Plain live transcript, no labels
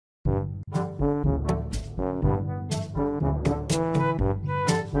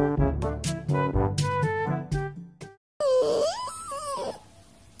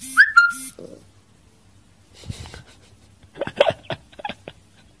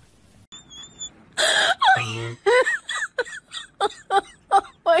Oh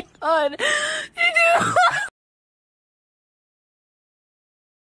my god. You do.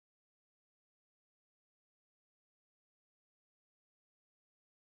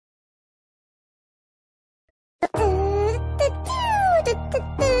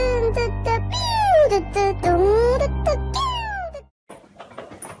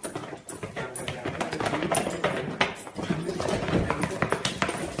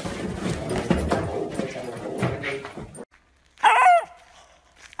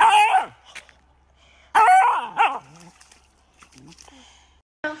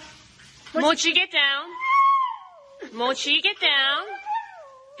 Mochi, get down. Mochi, get down.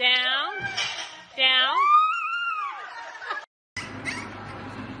 Down. Down.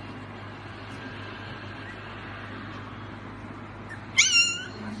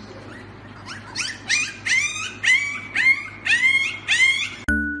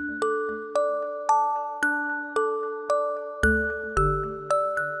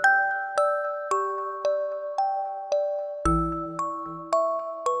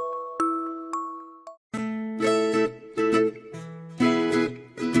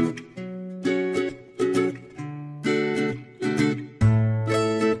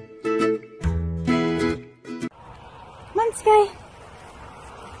 Sky.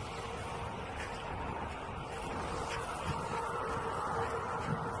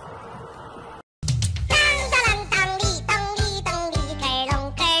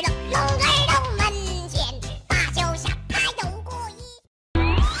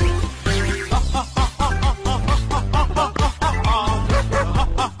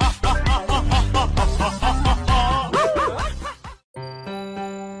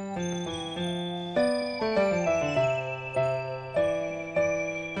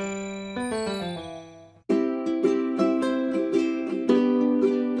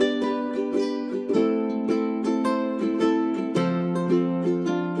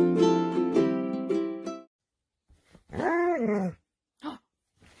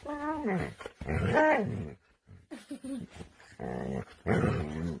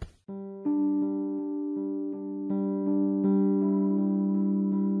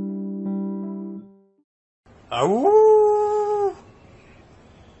 Ow!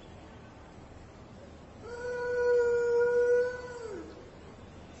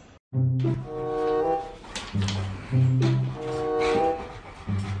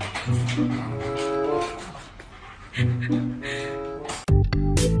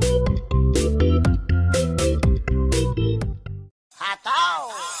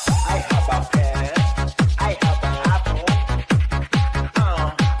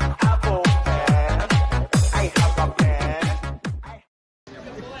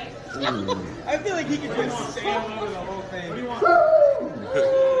 I feel like he could just say over the whole thing.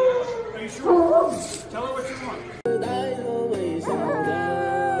 Are you sure? Tell her what you want.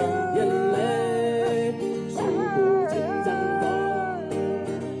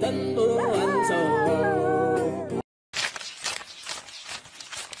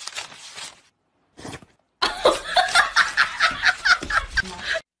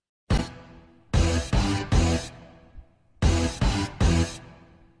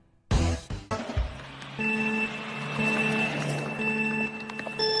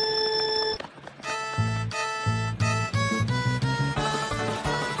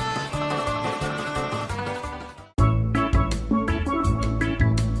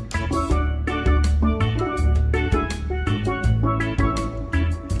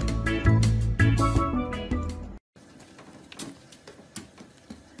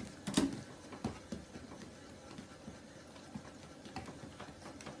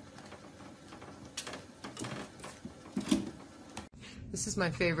 This is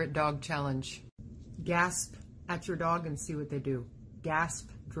my favorite dog challenge. Gasp at your dog and see what they do. Gasp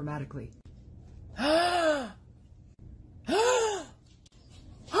dramatically.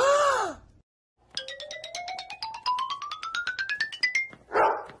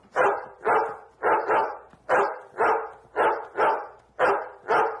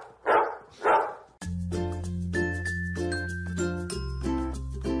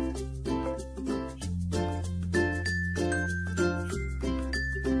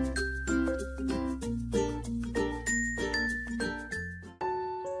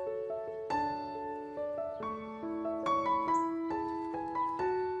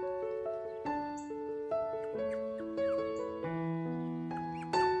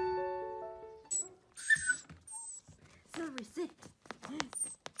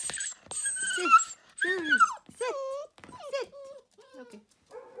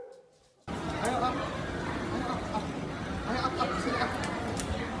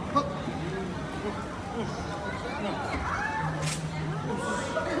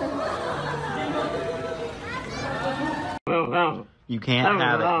 You can't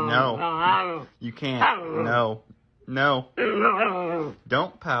have it. No. You can't. No. No.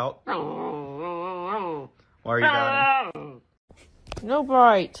 Don't pout. Why are you done? No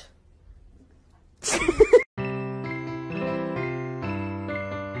bite.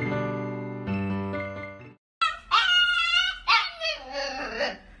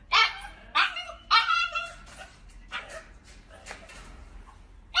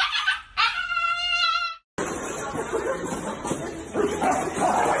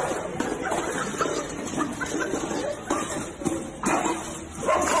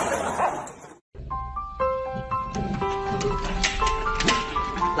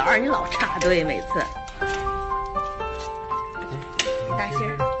老二，你老插队，每次。大心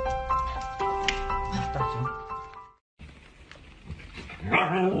儿。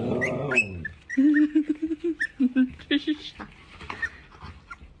这是啥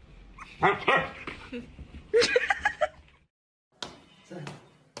？3、2、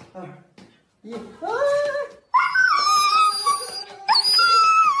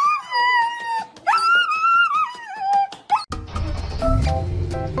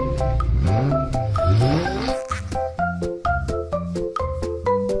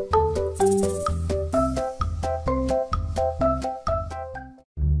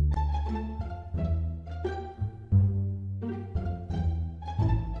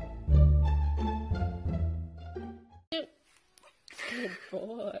1，Good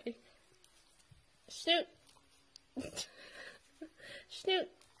boy. Snoot. Snoot.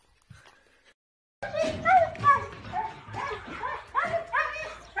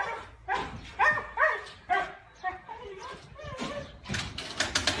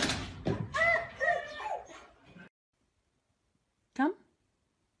 Come.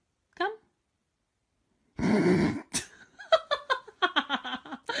 Come.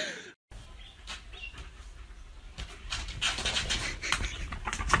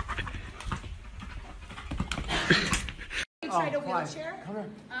 tried a wheelchair? Come here.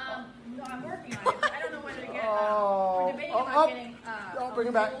 No, I'm working on it. I don't know whether to get. Oh, we're debating about getting bring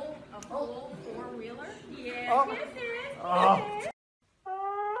it back. a full four-wheeler. Yeah. Oh. Kisses. Oh. Kisses.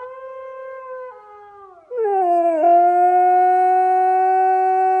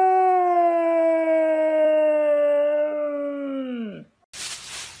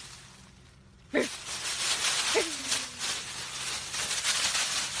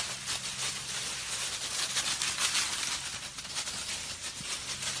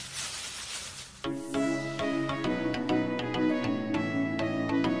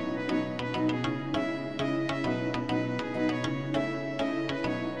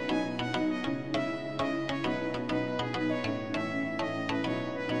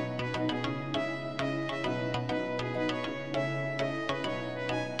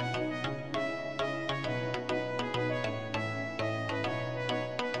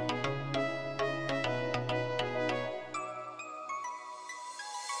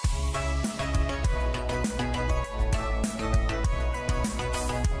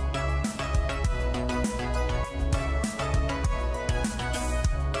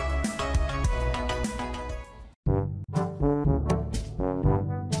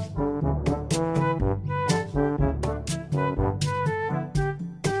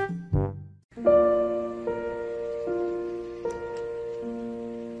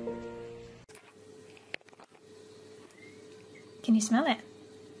 Can you smell it?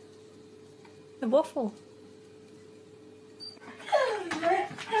 The waffle.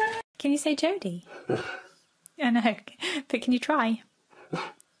 Can you say Jody? I know, but can you try?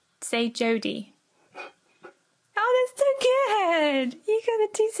 Say Jody. Oh, that's so good! You got a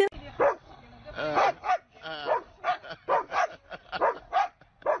too silly.